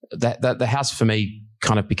that the house for me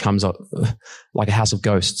kind of becomes like a house of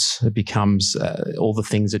ghosts. It becomes all the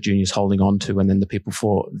things that Junior's holding on to, and then the people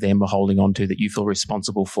for them are holding on to that you feel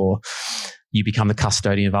responsible for. You become the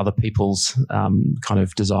custodian of other people's kind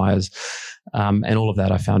of desires. And all of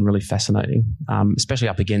that I found really fascinating, especially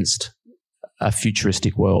up against a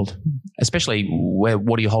futuristic world, especially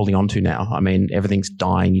what are you holding on to now? I mean, everything's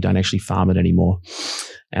dying. You don't actually farm it anymore.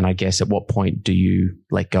 And I guess at what point do you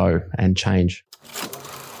let go and change?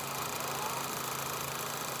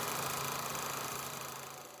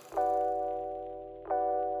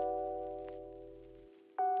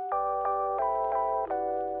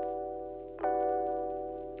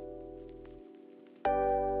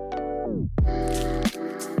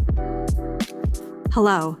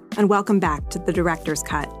 Hello, and welcome back to The Director's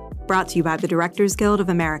Cut, brought to you by the Directors Guild of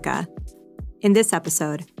America. In this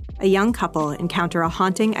episode, a young couple encounter a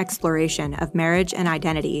haunting exploration of marriage and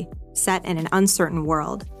identity set in an uncertain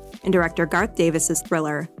world in director Garth Davis's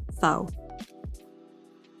thriller, Foe.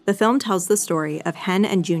 The film tells the story of Hen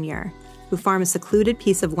and Junior, who farm a secluded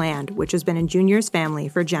piece of land which has been in Junior's family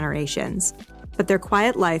for generations. But their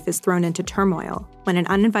quiet life is thrown into turmoil when an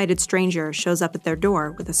uninvited stranger shows up at their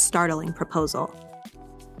door with a startling proposal.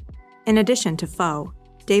 In addition to Foe,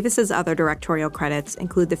 Davis's other directorial credits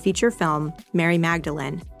include the feature film Mary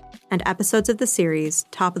Magdalene and episodes of the series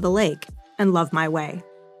Top of the Lake and Love My Way.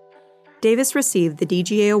 Davis received the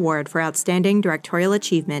DGA Award for Outstanding Directorial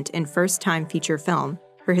Achievement in First-Time Feature Film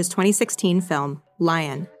for his 2016 film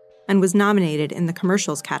Lion, and was nominated in the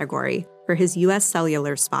Commercials category for his U.S.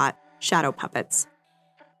 Cellular spot Shadow Puppets.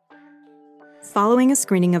 Following a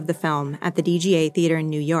screening of the film at the DGA Theater in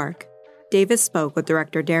New York, Davis spoke with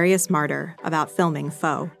director Darius Marder about filming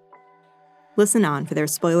Foe. Listen on for their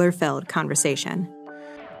spoiler-filled conversation.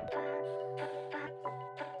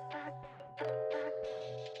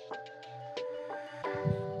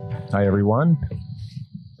 Hi, everyone.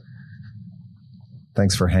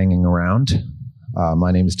 Thanks for hanging around.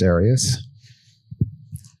 My name is Darius.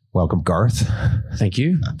 Welcome, Garth. Thank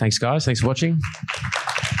you. Thanks, guys. Thanks for watching.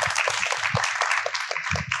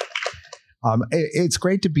 It's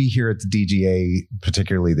great to be here at the DGA,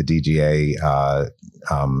 particularly the DGA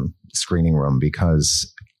screening room,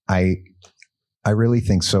 because I really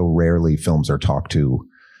think so rarely films are talked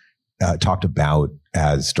about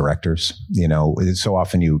as directors. You know, so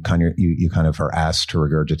often you kind of are asked to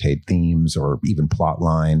regurgitate themes or even plot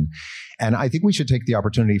line. And I think we should take the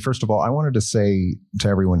opportunity. First of all, I wanted to say to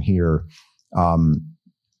everyone here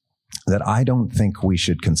that I don't think we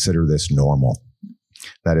should consider this normal.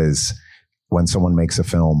 That is, when someone makes a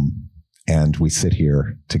film and we sit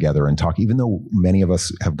here together and talk, even though many of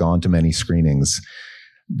us have gone to many screenings,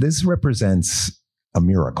 this represents a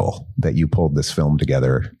miracle that you pulled this film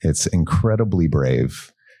together. It's incredibly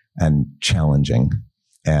brave and challenging.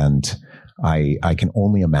 And I can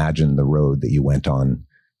only imagine the road that you went on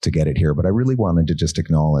to get it here. But I really wanted to just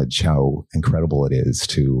acknowledge how incredible it is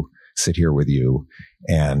to sit here with you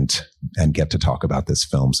and get to talk about this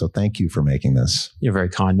film. So thank you for making this. You're very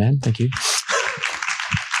kind, man. Thank you.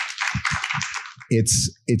 It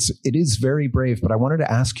is very brave, but I wanted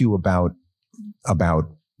to ask you about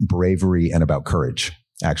bravery and about courage,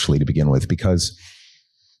 actually, to begin with, because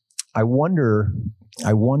I wonder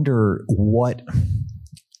what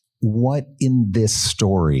in this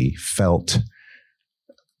story felt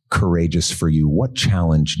courageous for you. What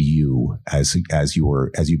challenged you as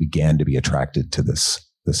you began to be attracted to this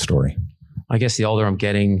story? I guess the older I'm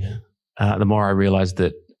getting, the more I realize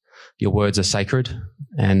that your words are sacred,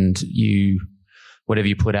 and whatever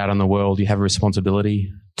you put out in the world, you have a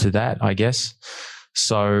responsibility to that, I guess.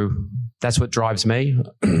 So that's what drives me.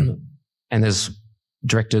 And there's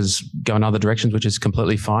directors go in other directions, which is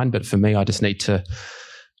completely fine. But for me, I just need to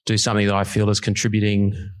do something that I feel is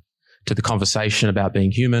contributing to the conversation about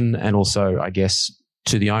being human, and also, I guess,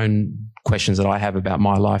 to the own questions that I have about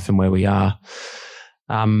my life and where we are.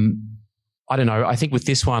 I don't know. I think with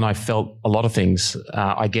this one, I felt a lot of things.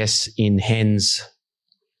 I guess in Hen's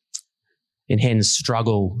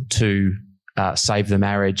struggle to save the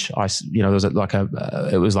marriage, there was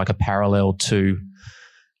it was like a parallel to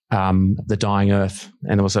the dying earth,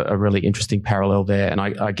 and there was a really interesting parallel there. And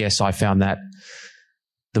I guess I found that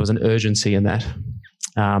there was an urgency in that,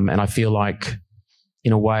 and I feel like,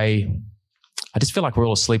 in a way, I just feel like we're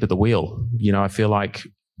all asleep at the wheel. You know, I feel like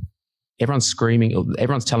everyone's screaming,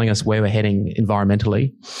 everyone's telling us where we're heading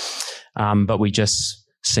environmentally, but we just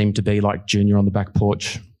seem to be like Junior on the back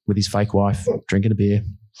porch with his fake wife, drinking a beer.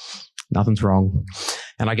 Nothing's wrong.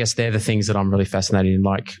 And I guess they're the things that I'm really fascinated in.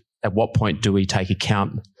 Like, at what point do we take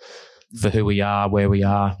account for who we are, where we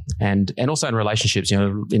are, and also in relationships? You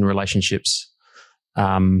know, in relationships,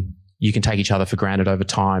 you can take each other for granted over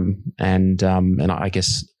time. And I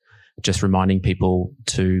guess just reminding people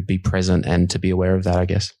to be present and to be aware of that, I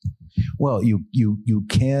guess. Well, you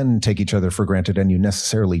can take each other for granted, and you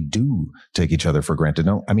necessarily do take each other for granted.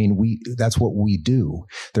 No, I mean, that's what we do.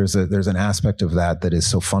 There's an aspect of that is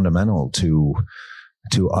so fundamental to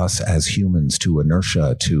us as humans, to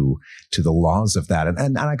inertia, to the laws of that.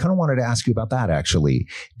 And I kind of wanted to ask you about that, actually.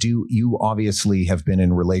 You obviously have been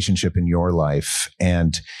in a relationship in your life,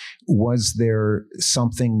 and was there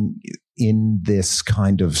something in this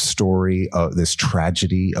kind of story, this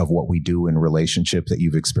tragedy of what we do in relationship that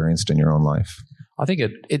you've experienced in your own life? I think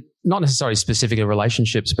it not necessarily specific to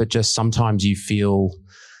relationships, but just sometimes you feel,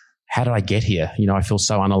 how did I get here? I feel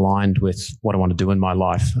so unaligned with what I want to do in my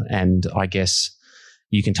life. And I guess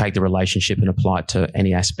you can take the relationship and apply it to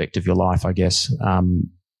any aspect of your life, I guess.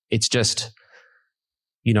 It's just,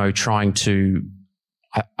 trying to,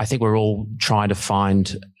 I think we're all trying to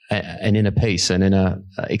find an inner peace and inner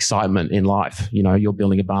excitement in life. You're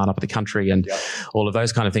building a barn up in the country and all of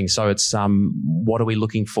those kind of things. So it's, what are we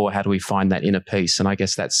looking for? How do we find that inner peace? And I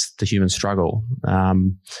guess that's the human struggle.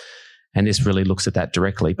 And this really looks at that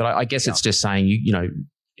directly. But I guess it's just saying,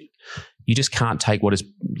 you just can't take what is,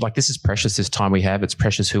 like, this is precious, this time we have. It's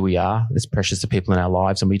precious who we are. It's precious to people in our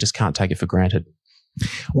lives, and we just can't take it for granted.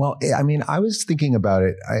 Well, I mean, I was thinking about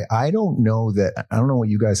it. I don't know what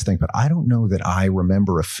you guys think, but I don't know that I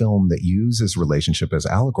remember a film that uses relationship as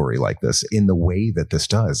allegory like this in the way that this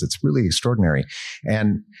does. It's really extraordinary.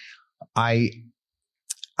 And I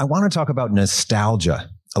want to talk about nostalgia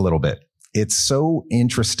a little bit. It's so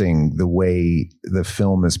interesting the way the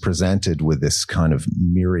film is presented with this kind of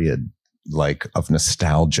myriad of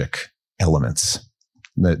nostalgic elements.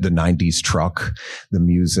 The 90s truck, the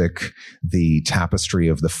music, the tapestry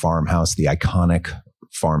of the farmhouse, the iconic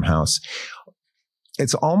farmhouse.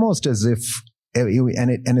 It's almost as if,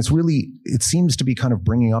 it seems to be kind of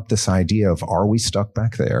bringing up this idea of, are we stuck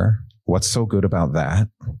back there? What's so good about that?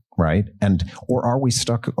 Right? Or are we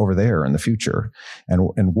stuck over there in the future?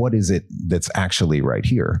 And what is it that's actually right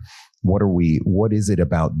here? What is it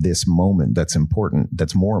about this moment that's important,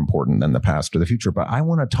 that's more important than the past or the future? But I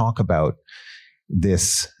want to talk about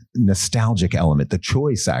this nostalgic element, the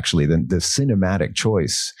choice, actually, the cinematic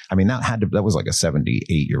choice. I mean, that was like a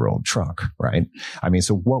 78-year-old truck, right? I mean,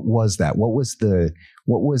 so what was that? What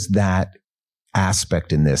was that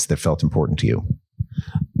aspect in this that felt important to you?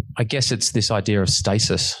 I guess it's this idea of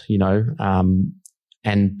stasis, and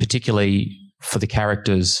particularly for the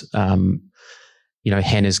characters,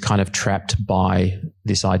 Hen is kind of trapped by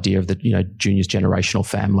this idea of Junior's generational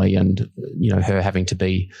family and, her having to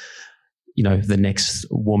be, the next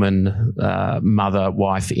woman, mother,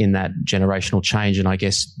 wife in that generational change. And I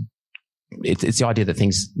guess it's the idea that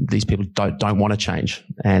these people don't want to change.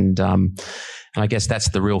 And I guess that's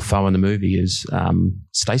the real foe in the movie is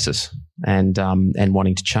stasis and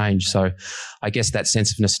wanting to change. So I guess that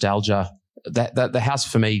sense of nostalgia, that the house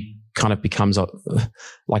for me kind of becomes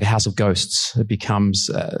like a house of ghosts. It becomes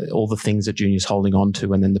all the things that Junior's holding on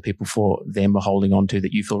to, and then the people for them are holding on to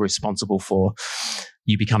that you feel responsible for.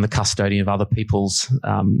 You become the custodian of other people's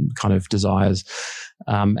kind of desires.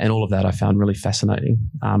 And all of that I found really fascinating,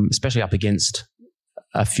 especially up against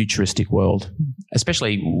a futuristic world,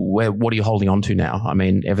 especially what are you holding on to now? I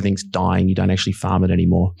mean, everything's dying. You don't actually farm it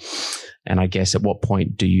anymore. And I guess at what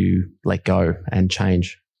point do you let go and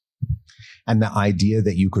change? And the idea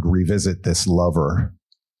that you could revisit this lover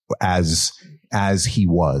as he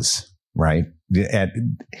was, right?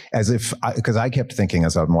 Because I kept thinking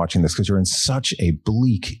as I'm watching this, because you're in such a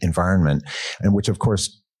bleak environment, and which of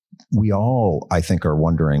course we all, I think, are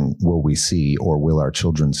wondering, will we see or will our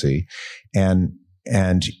children see? And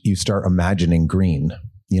you start imagining green.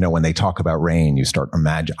 When they talk about rain, you start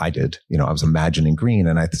I did, I was imagining green,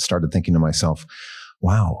 and I started thinking to myself,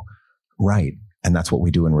 wow, right. And that's what we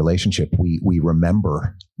do in relationship. We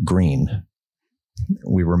remember green.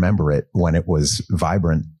 We remember it when it was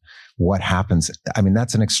vibrant. What happens? I mean,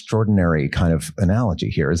 that's an extraordinary kind of analogy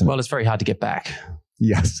here, isn't it? Well, it's very hard to get back.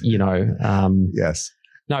 Yes. Yes.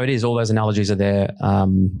 No, it is. All those analogies are there.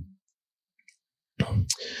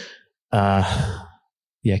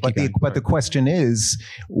 Yeah. But the question is,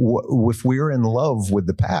 if we're in love with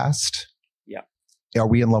the past, are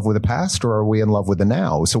we in love with the past or are we in love with the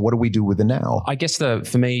now? So what do we do with the now? I guess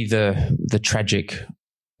for me, the tragic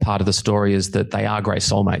part of the story is that they are great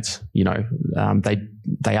soulmates.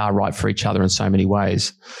 They are right for each other in so many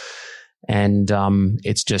ways. And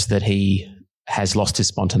it's just that he has lost his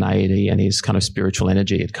spontaneity and his kind of spiritual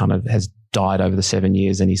energy. It kind of has died over the 7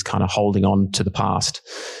 years, and he's kind of holding on to the past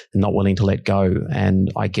and not willing to let go. And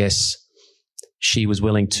I guess she was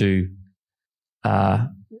willing to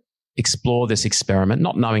explore this experiment,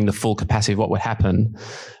 not knowing the full capacity of what would happen,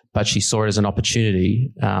 but she saw it as an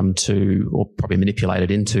opportunity or probably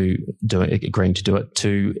manipulated into agreeing to do it,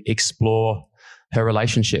 to explore her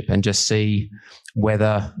relationship and just see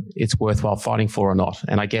whether it's worthwhile fighting for or not.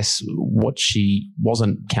 And I guess what she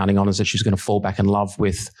wasn't counting on is that she was going to fall back in love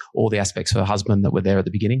with all the aspects of her husband that were there at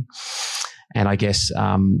the beginning. And I guess,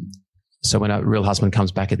 so when a real husband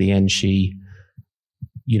comes back at the end, she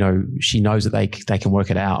knows that they can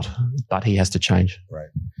work it out, but he has to change. Right.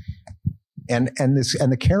 And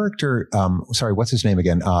the character, sorry, what's his name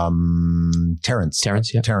again? Terrence.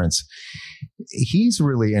 Terrence, yeah. Terrence. He's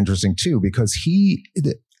really interesting too, because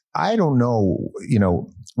I don't know,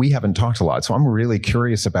 we haven't talked a lot, so I'm really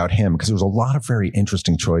curious about him, because there's a lot of very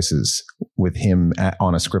interesting choices with him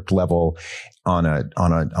on a script level, on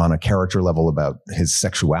a character level, about his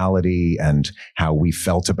sexuality and how we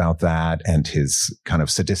felt about that and his kind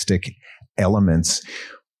of sadistic elements.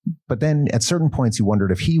 But then at certain points you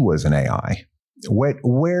wondered if he was an AI. Where,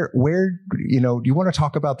 do you want to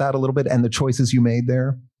talk about that a little bit and the choices you made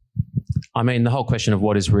there? I mean, the whole question of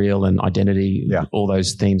what is real and identity, all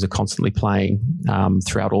those themes are constantly playing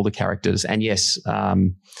throughout all the characters. And yes,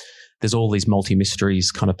 there's all these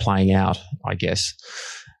multi-mysteries kind of playing out, I guess.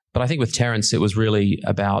 But I think with Terrence, it was really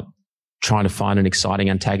about trying to find an exciting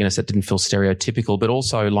antagonist that didn't feel stereotypical, but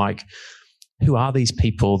also like, who are these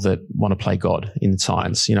people that want to play God in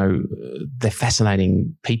science? They're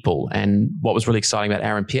fascinating people. And what was really exciting about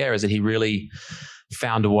Aaron Pierre is that he really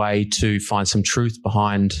found a way to find some truth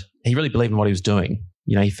behind. He really believed in what he was doing.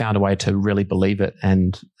 He found a way to really believe it,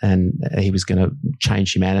 and he was going to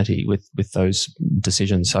change humanity with those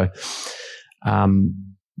decisions. So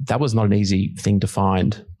that was not an easy thing to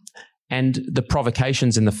find. And the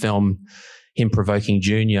provocations in the film, him provoking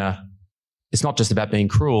Junior, it's not just about being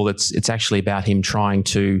cruel. It's actually about him trying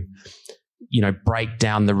to, break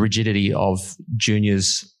down the rigidity of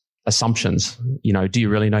Junior's assumptions. Do you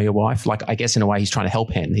really know your wife? Like, I guess in a way he's trying to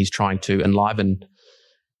help him. He's trying to enliven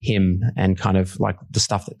him, and kind of like the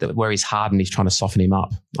stuff that where he's hardened, he's trying to soften him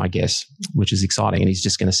up, I guess, which is exciting. And he's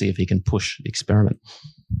just going to see if he can push the experiment.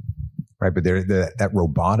 Right. But that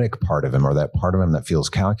robotic part of him, or that part of him that feels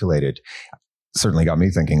calculated, certainly got me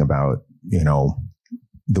thinking about,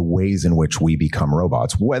 the ways in which we become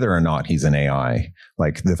robots, whether or not he's an AI,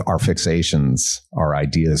 like our fixations, our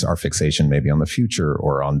ideas, our fixation maybe on the future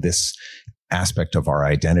or on this aspect of our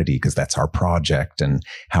identity, because that's our project, and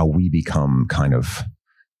how we become kind of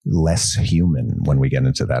less human when we get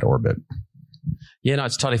into that orbit. Yeah, no,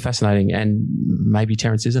 it's totally fascinating. And maybe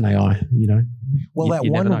Terrence is an AI, Well,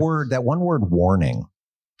 that one word warning,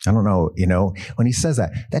 I don't know, when he says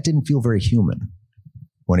that didn't feel very human.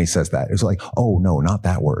 When he says that, it was like, oh no, not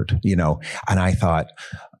that word, and I thought,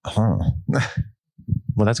 well,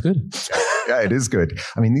 that's good. Yeah, it is good.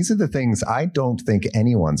 I mean, these are the things I don't think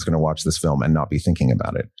anyone's going to watch this film and not be thinking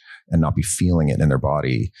about it and not be feeling it in their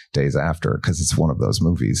body days after, because it's one of those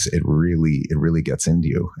movies. It really gets into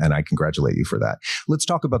you, and I congratulate you for that. Let's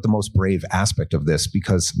talk about the most brave aspect of this,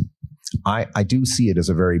 because I do see it as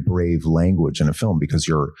a very brave language in a film, because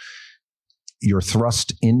you're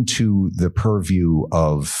thrust into the purview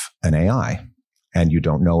of an AI, and you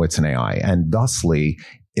don't know it's an AI. And thusly,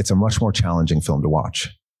 it's a much more challenging film to watch,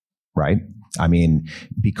 right? I mean,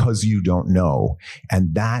 because you don't know.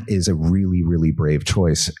 And that is a really, really brave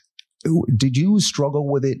choice. Did you struggle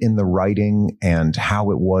with it in the writing, and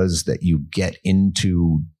how it was that you get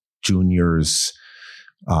into Junior's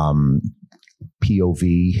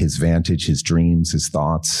POV, his vantage, his dreams, his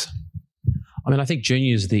thoughts? I mean, I think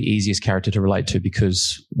Junior is the easiest character to relate to,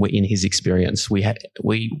 because we're in his experience. We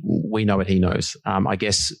know what he knows. I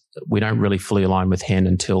guess we don't really fully align with Hen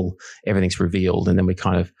until everything's revealed, and then we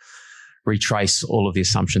kind of retrace all of the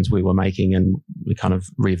assumptions we were making, and we kind of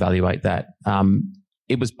reevaluate that.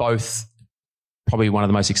 It was both probably one of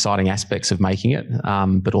the most exciting aspects of making it,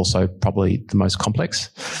 but also probably the most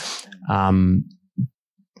complex.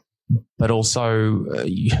 But also,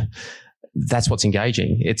 that's what's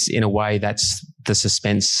engaging. It's, in a way, that's the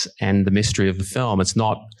suspense and the mystery of the film. It's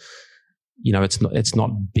not, it's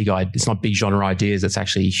not big genre ideas. It's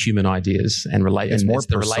actually human ideas, and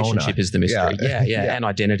the relationship is the mystery. Yeah. And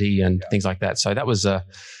identity and things like that. So that was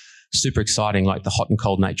super exciting. Like the hot and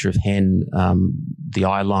cold nature of Hen, the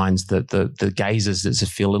eye lines, the gazes that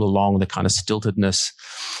feel a little long, the kind of stiltedness.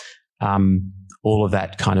 All of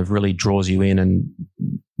that kind of really draws you in, and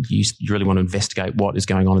you really want to investigate what is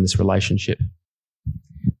going on in this relationship.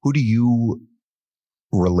 Who do you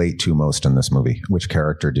relate to most in this movie? Which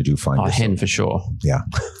character did you find? Hen, for sure. Yeah.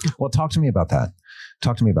 Well, talk to me about that.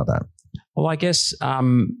 Well, I guess I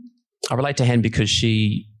relate to Hen because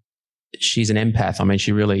she she's an empath. I mean,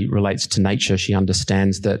 she really relates to nature. She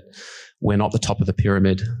understands that we're not the top of the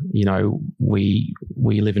pyramid. You know, we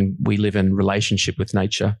live in relationship with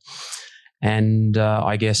nature, and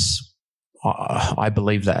I guess I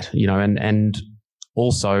believe that. You know, and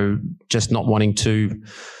also just not wanting to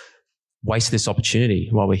waste this opportunity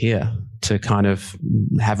while we're here to kind of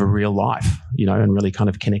have a real life, you know, and really kind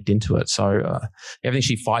of connect into it. So everything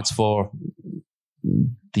she fights for,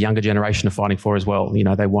 the younger generation are fighting for as well. You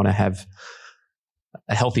know, they want to have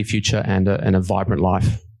a healthy future and a vibrant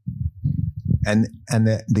life. And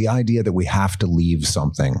the idea that we have to leave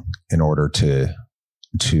something in order to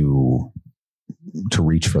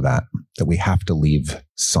reach for that we have to leave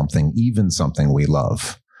something, even something we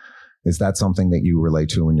love. Is that something that you relate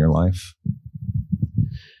to in your life?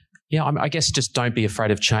 Yeah, I guess just don't be afraid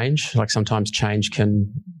of change. Like sometimes change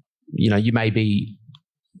can, you know, you may be,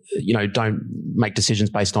 you know, don't make decisions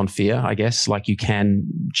based on fear, I guess. Like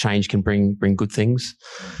change can bring good things.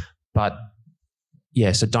 But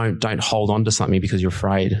yeah, so don't hold on to something because you're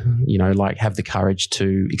afraid, you know, like have the courage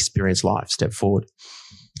to experience life, step forward.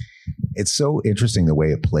 It's so interesting the way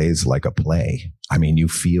it plays like a play. I mean, you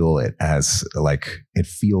feel it as like, it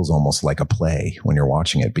feels almost like a play when you're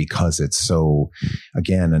watching it because it's so,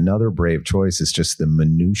 again, another brave choice is just the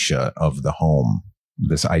minutia of the home,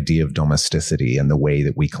 this idea of domesticity and the way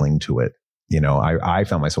that we cling to it. You know, I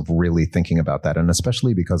found myself really thinking about that, and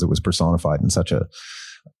especially because it was personified in such a,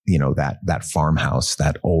 you know, that farmhouse,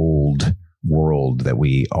 that old world that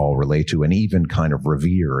we all relate to and even kind of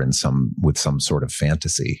revere with some sort of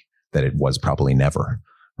fantasy that it was probably never,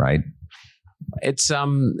 right? It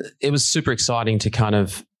was super exciting to kind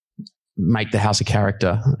of make the house a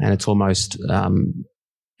character, and it's almost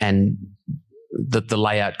and the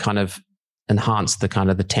layout kind of enhanced the kind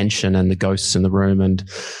of the tension and the ghosts in the room, and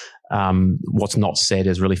what's not said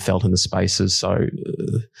is really felt in the spaces. So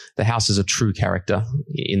the house is a true character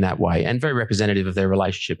in that way, and very representative of their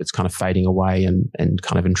relationship. It's kind of fading away and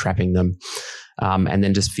kind of entrapping them, and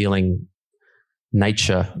then just feeling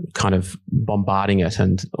nature kind of bombarding it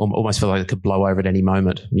and almost feel like it could blow over at any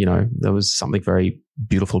moment. You know, there was something very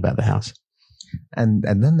beautiful about the house. And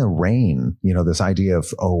then the rain, you know, this idea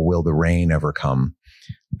of, oh, will the rain ever come?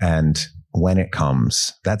 And when it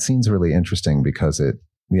comes, that scene's really interesting because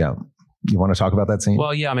you want to talk about that scene?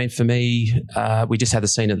 Well, yeah, I mean, for me, we just had the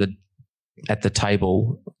scene at the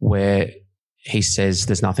table where he says,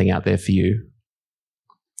 there's nothing out there for you,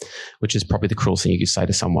 which is probably the cruelest thing you could say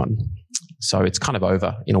to someone. So it's kind of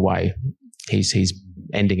over in a way. He's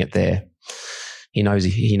ending it there. He knows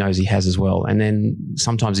he has as well. And then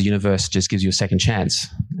sometimes the universe just gives you a second chance,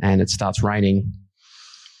 and it starts raining,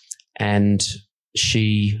 and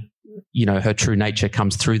she, you know, her true nature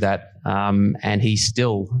comes through that, and he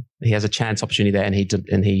has a chance opportunity there, and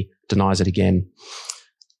he denies it again,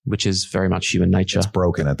 which is very much human nature. It's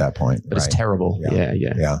broken at that point, but right? It's terrible.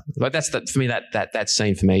 Yeah. Like for me, that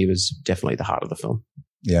scene for me was definitely the heart of the film.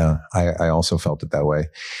 Yeah, I also felt it that way.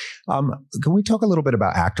 Can we talk a little bit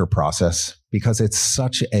about actor process, because it's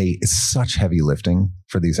such heavy lifting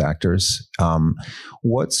for these actors?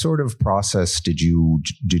 What sort of process did you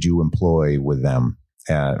employ with them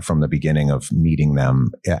from the beginning of meeting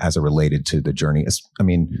them as it related to the journey? I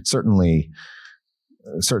mean, certainly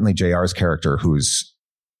JR's character, who's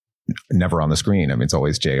never on the screen. I mean, it's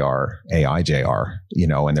always JR, AI JR, you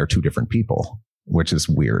know, and they're two different people, which is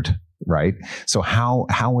weird. Right. So how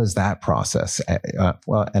is that process?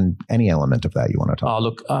 Well, and any element of that you want to talk about?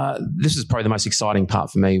 Look, this is probably the most exciting part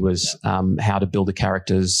for me was how to build the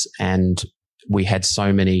characters. And we had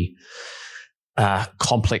so many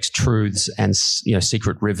complex truths and, you know,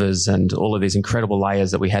 secret rivers and all of these incredible layers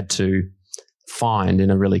that we had to find in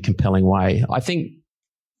a really compelling way. I think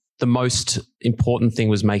the most important thing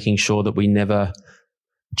was making sure that we never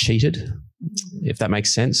cheated, if that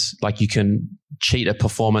makes sense. Like, you can cheat a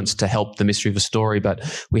performance to help the mystery of a story,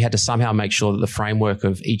 but we had to somehow make sure that the framework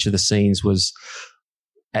of each of the scenes was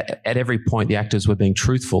at every point the actors were being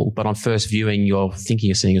truthful. But on first viewing, you're thinking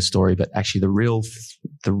you're seeing a story, but actually the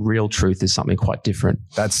real truth is something quite different.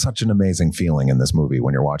 That's such an amazing feeling in this movie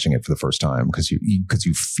when you're watching it for the first time, because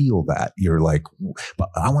you feel that. You're like, but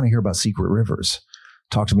I want to hear about Secret Rivers.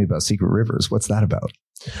 Talk to me about Secret Rivers. What's that about?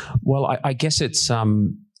 Well, I guess it's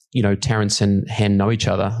you know, Terrence and Hen know each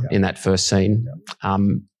other in that first scene.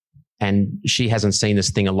 And she hasn't seen this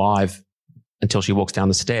thing alive until she walks down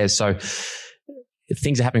the stairs. So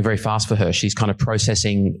things are happening very fast for her. She's kind of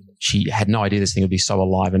processing. She had no idea this thing would be so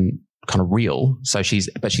alive and kind of real. So she's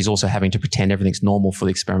also having to pretend everything's normal for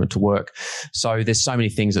the experiment to work. So there's so many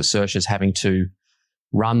things that Saoirse's having to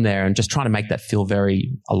run there and just trying to make that feel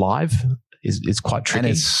very alive. is quite tricky.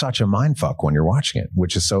 And it's such a mindfuck when you're watching it,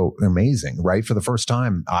 which is so amazing, right? For the first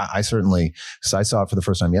time, I certainly, so I saw it for the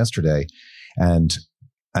first time yesterday, and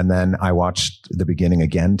then I watched the beginning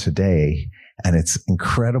again today, and it's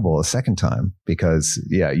incredible a second time because,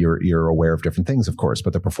 yeah, you're aware of different things, of course,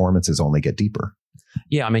 but the performances only get deeper.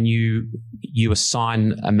 Yeah, I mean, you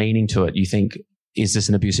assign a meaning to it. You think, is this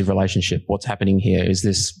an abusive relationship? What's happening here?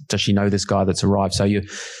 Does she know this guy that's arrived? So you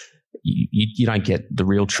don't get the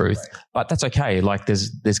real truth, but that's okay. Like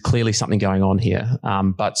there's clearly something going on here.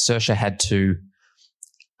 But Saoirse had to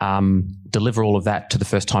deliver all of that to the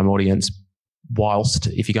first time audience. Whilst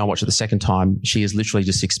if you go and watch it the second time, she is literally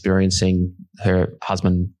just experiencing her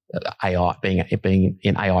husband AI being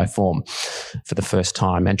in AI form for the first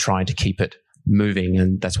time and trying to keep it moving.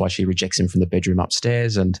 And that's why she rejects him from the bedroom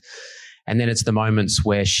upstairs. And then it's the moments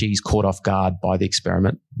where she's caught off guard by the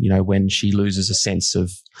experiment, when she loses a sense of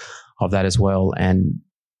that as well. And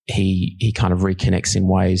he kind of reconnects in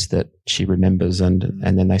ways that she remembers, and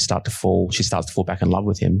then she starts to fall back in love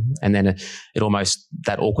with him. And then it almost,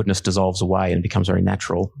 that awkwardness dissolves away and it becomes very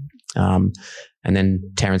natural. And then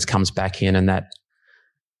Terence comes back in, and that,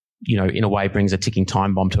 in a way brings a ticking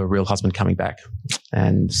time bomb to a real husband coming back.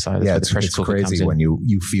 And so it's crazy when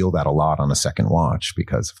you feel that a lot on a second watch,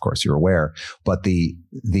 because of course you're aware, but the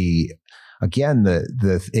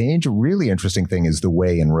really interesting thing is the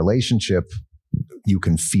way in relationship you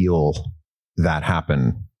can feel that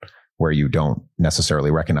happen where you don't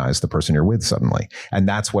necessarily recognize the person you're with suddenly. And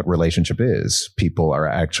that's what relationship is. People are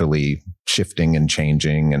actually shifting and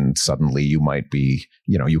changing, and suddenly you might be,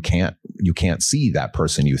 you can't see that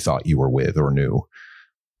person you thought you were with or knew.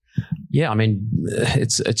 Yeah, I mean,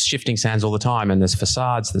 it's shifting sands all the time, and there's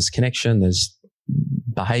facades, there's connection, there's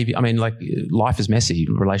behavior. I mean, like, life is messy,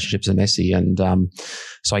 relationships are messy, and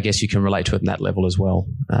so I guess you can relate to it in that level as well.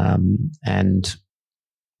 And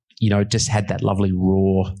just had that lovely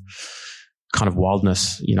raw kind of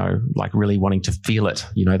wildness, like really wanting to feel it.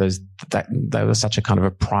 They were such a kind of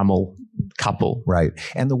a primal couple. Right.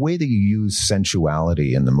 And the way that you use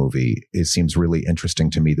sensuality in the movie, it seems really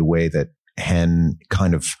interesting to me, the way that Hen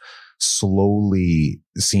kind of slowly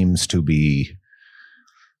seems to be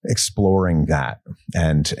exploring that,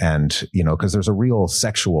 and because there's a real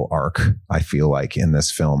sexual arc, I feel like, in this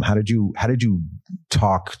film. How did you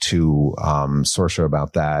talk to Saoirse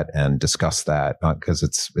about that and discuss that? Because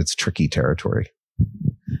it's tricky territory.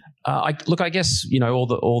 I guess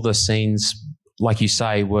all the scenes, like you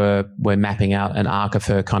say, we're mapping out an arc of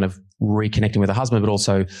her kind of reconnecting with her husband, but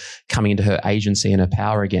also coming into her agency and her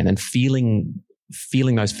power again, and feeling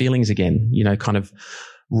those feelings again. Kind of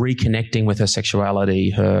reconnecting with her sexuality,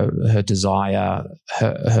 her desire,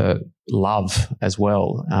 her love as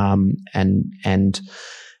well, and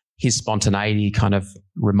his spontaneity, kind of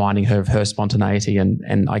reminding her of her spontaneity,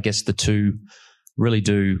 and I guess the two really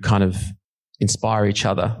do kind of inspire each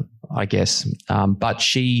other, I guess. But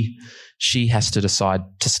she has to decide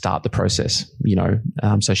to start the process,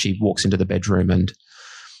 so she walks into the bedroom, and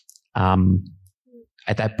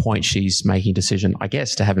at that point, she's making a decision, I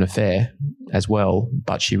guess, to have an affair as well,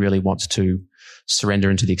 but she really wants to surrender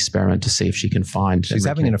into the experiment to see if she can find... She's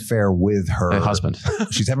having an affair with her husband.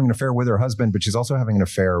 She's having an affair with her husband, but she's also having an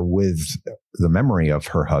affair with the memory of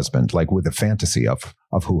her husband, like with the fantasy of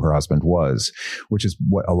who her husband was, which is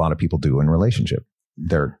what a lot of people do in relationship.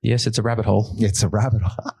 Yes, it's a rabbit hole. It's a rabbit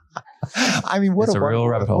hole. I mean, what a real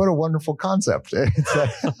rabbit hole. What a wonderful concept.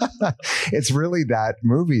 It's really that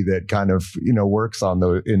movie that kind of, works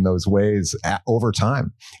in those ways over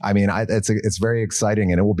time. I mean, it's very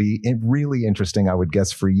exciting, and it will be really interesting, I would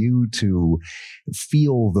guess, for you to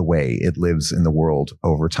feel the way it lives in the world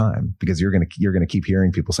over time, because you're going to keep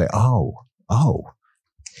hearing people say, oh.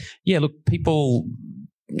 Yeah, look, people...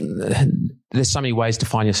 There's so many ways to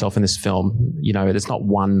find yourself in this film. There's not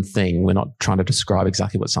one thing. We're not trying to describe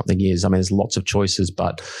exactly what something is. I mean, there's lots of choices,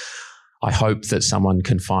 but I hope that someone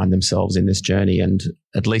can find themselves in this journey, and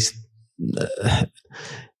at least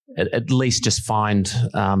just find,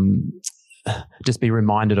 just be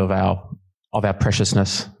reminded of our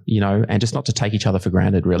preciousness, and just not to take each other for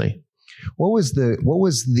granted, really. What was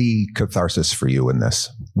the catharsis for you in this?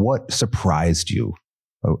 What surprised you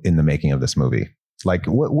in the making of this movie? Like,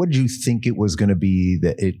 what did you think it was going to be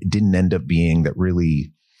that it didn't end up being, that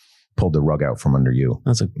really pulled the rug out from under you?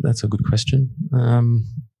 That's a good question.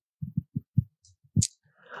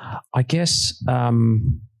 I guess,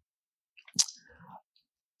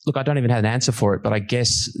 look, I don't even have an answer for it, but I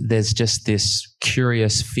guess there's just this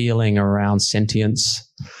curious feeling around sentience,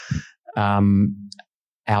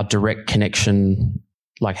 our direct connection,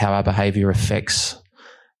 like how our behavior affects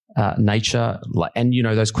nature, and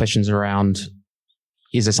those questions around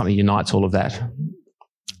is there something that unites all of that?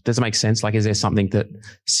 Does it make sense? Like, is there something that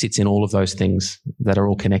sits in all of those things that are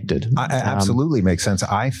all connected? Absolutely makes sense.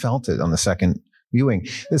 I felt it on the second viewing.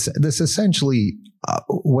 This essentially,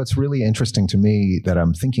 what's really interesting to me that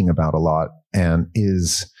I'm thinking about a lot, and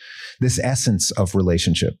is this essence of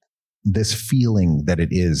relationship, this feeling that it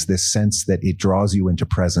is, this sense that it draws you into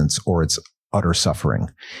presence or it's utter suffering,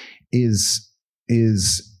 is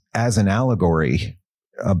as an allegory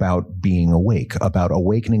about being awake, about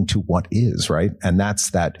awakening to what is, right? And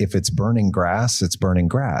that's that if it's burning grass, it's burning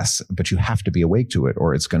grass, but you have to be awake to it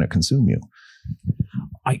or it's going to consume you.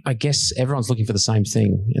 I guess everyone's looking for the same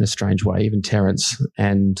thing in a strange way, even Terence.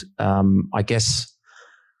 And I guess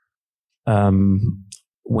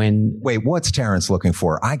Wait, what's Terence looking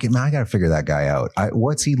for? I got to figure that guy out.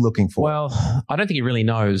 What's he looking for? Well, I don't think he really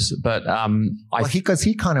knows, but because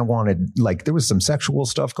he kind of wanted, like, there was some sexual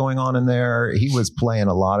stuff going on in there. He was playing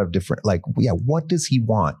a lot of different, like, yeah. What does he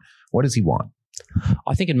want? What does he want?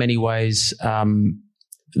 I think in many ways,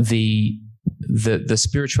 the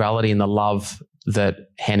spirituality and the love that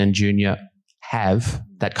Hen and Junior have,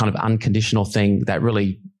 that kind of unconditional thing, that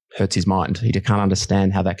really hurts his mind. He can't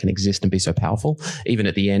understand how that can exist and be so powerful. Even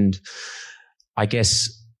at the end, I guess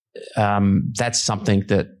that's something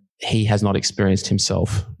that he has not experienced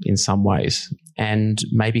himself in some ways, and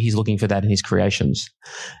maybe he's looking for that in his creations.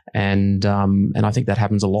 And I think that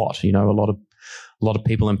happens a lot. You know, a lot of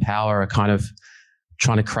people in power are kind of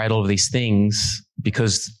trying to create all of these things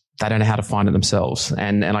because they don't know how to find it themselves.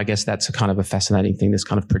 And I guess that's a kind of a fascinating thing, this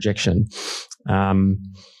kind of projection. And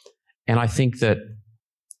I think that,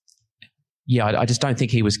 yeah, I just don't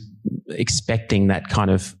think he was expecting that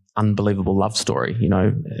kind of unbelievable love story, you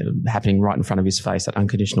know, happening right in front of his face, that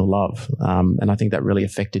unconditional love. And I think that really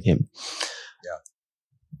affected him.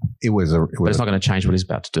 Yeah. But it's not going to change what he's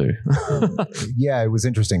about to do. Yeah, it was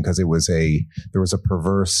interesting because there was a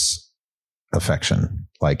perverse affection.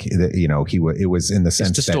 Like, you know, it was in the sense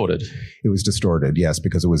it's distorted. That it was distorted, yes,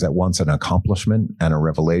 because it was at once an accomplishment and a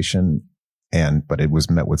revelation, but it was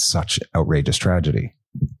met with such outrageous tragedy.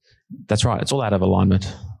 That's right. It's all out of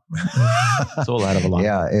alignment. It's all out of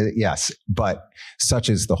alignment. Yeah. Yes. But such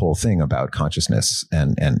is the whole thing about consciousness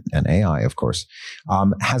and AI, of course.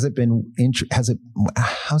 How's it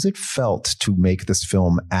felt to make this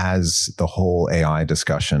film as the whole AI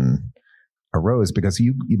discussion arose? Because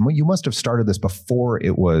you must have started this before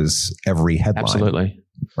it was every headline. Absolutely.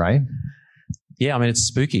 Right? Yeah. I mean, it's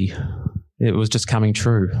spooky. It was just coming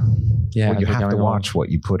true. Yeah. Well, you have to watch what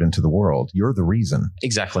you put into the world. You're the reason.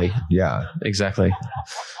 Exactly. Yeah. Exactly.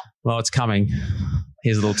 Well, it's coming.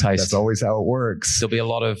 Here's a little taste. That's always how it works. There'll be a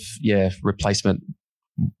lot of, replacement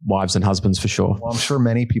wives and husbands for sure. Well, I'm sure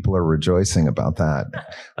many people are rejoicing about that.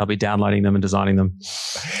 I'll be downloading them and designing them.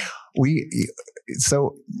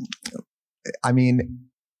 I mean,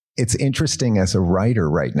 it's interesting as a writer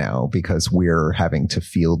right now because we're having to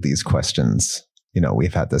field these questions. You know,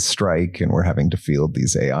 we've had this strike and we're having to field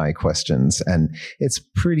these AI questions, and it's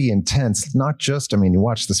pretty intense. Not just, I mean, you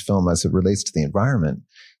watch this film as it relates to the environment.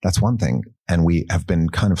 That's one thing. And we have been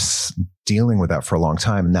kind of dealing with that for a long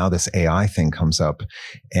time. And now this AI thing comes up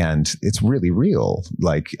and it's really real.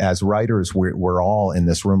 Like, as writers, we're all in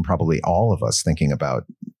this room, probably all of us, thinking about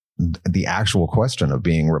the actual question of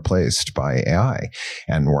being replaced by AI,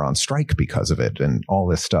 and we're on strike because of it and all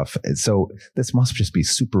this stuff. So this must just be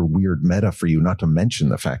super weird meta for you, not to mention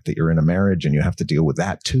the fact that you're in a marriage and you have to deal with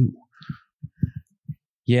that too.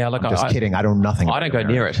 Yeah, look, I'm just kidding. I don't go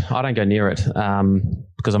near it. I don't go near it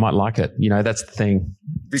because I might like it. You know, that's the thing.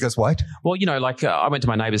 Because what? Well, you know, like I went to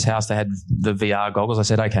my neighbor's house. They had the VR goggles. I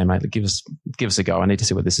said, "Okay, mate, give us a go. I need to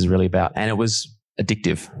see what this is really about." And it was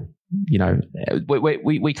addictive. You know,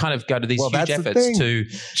 we kind of go to these huge efforts to.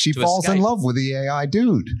 She falls in love with the AI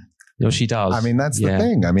dude. You know, she does. I mean, that's the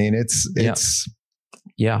thing. I mean, it's.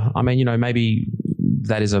 Yeah, I mean, you know, maybe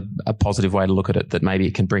that is a positive way to look at it. That maybe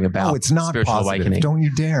it can bring about. No, it's not spiritual positive. Awakening. Don't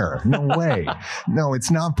you dare! No way. No, it's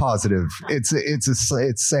not positive.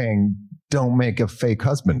 It's saying don't make a fake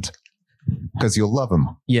husband because you'll love him.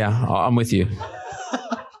 Yeah, I'm with you.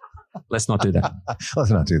 Let's not do that.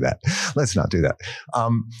 Let's not do that.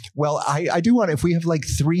 Well, I do want, if we have like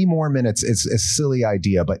 3 more minutes, it's a silly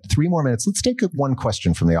idea, but 3 more minutes. Let's take one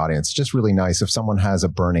question from the audience. Just really nice if someone has a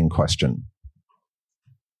burning question.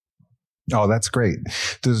 Oh, that's great.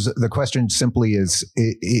 The question simply is,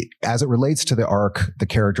 as it relates to the arc the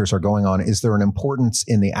characters are going on, is there an importance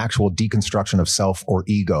in the actual deconstruction of self or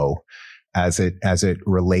ego as it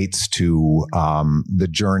relates to the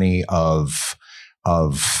journey of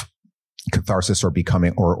catharsis or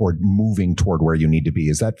becoming or moving toward where you need to be?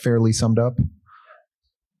 Is that fairly summed up?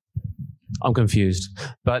 I'm confused,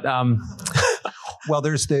 but Well,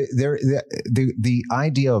 there's the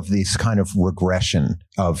idea of this kind of regression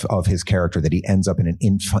of his character, that he ends up in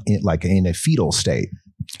in a fetal state.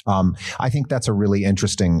 I think that's a really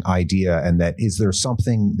interesting idea. And that, is there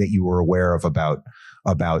something that you were aware of about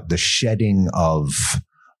the shedding of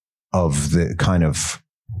the kind of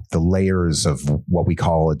the layers of what we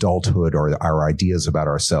call adulthood, or our ideas about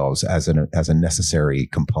ourselves as a necessary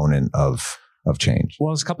component of change?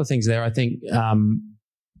 Well, there's a couple of things there. I think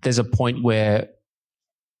there's a point where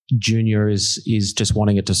Junior is just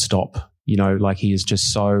wanting it to stop. Like he is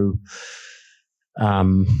just so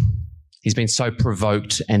he's been so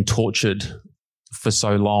provoked and tortured for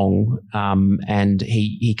so long, and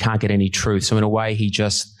he can't get any truth. So in a way, he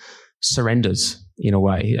just surrenders. In a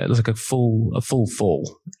way, it's like a full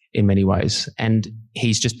fall in many ways, and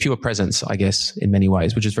he's just pure presence, I guess, in many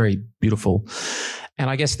ways, which is very beautiful. And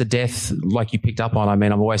I guess the death, like you picked up on, I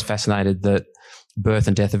mean, I'm always fascinated that birth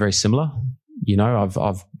and death are very similar.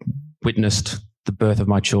 I've witnessed the birth of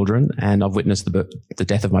my children, and I've witnessed the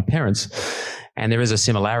death of my parents, and there is a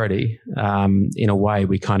similarity. In a way,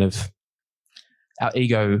 we kind of, our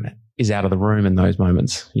ego is out of the room in those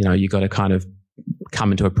moments. You got to kind of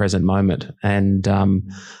come into a present moment. And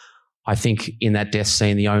I think in that death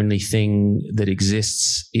scene, the only thing that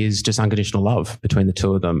exists is just unconditional love between the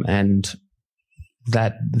two of them. And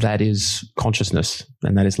that is consciousness,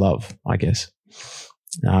 and that is love, I guess,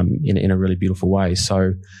 in a really beautiful way.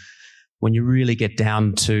 So when you really get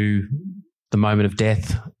down to the moment of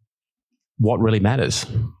death, what really matters?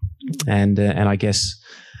 And I guess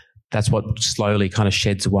that's what slowly kind of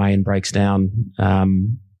sheds away and breaks down.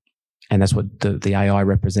 And that's what the AI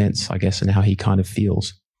represents, I guess, and how he kind of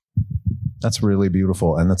feels. That's really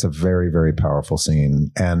beautiful. And that's a very, very powerful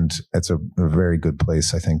scene. And it's a very good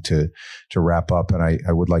place, I think, to wrap up. And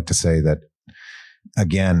I would like to say that,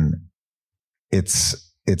 again, it's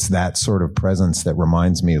that sort of presence that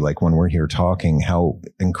reminds me, like when we're here talking, how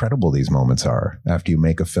incredible these moments are after you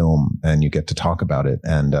make a film and you get to talk about it.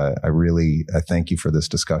 And I thank you for this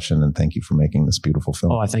discussion, and thank you for making this beautiful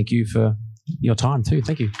film. Oh, I thank you for your time too.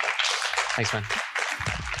 Thank you. Thanks, man.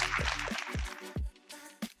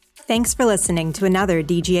 Thanks for listening to another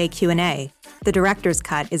DGA Q&A. The Director's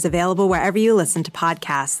Cut is available wherever you listen to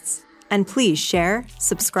podcasts. And please share,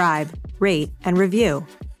 subscribe, rate, and review.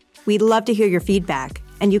 We'd love to hear your feedback,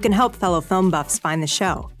 and you can help fellow film buffs find the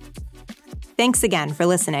show. Thanks again for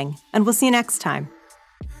listening, and we'll see you next time.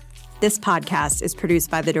 This podcast is produced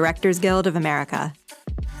by the Directors Guild of America.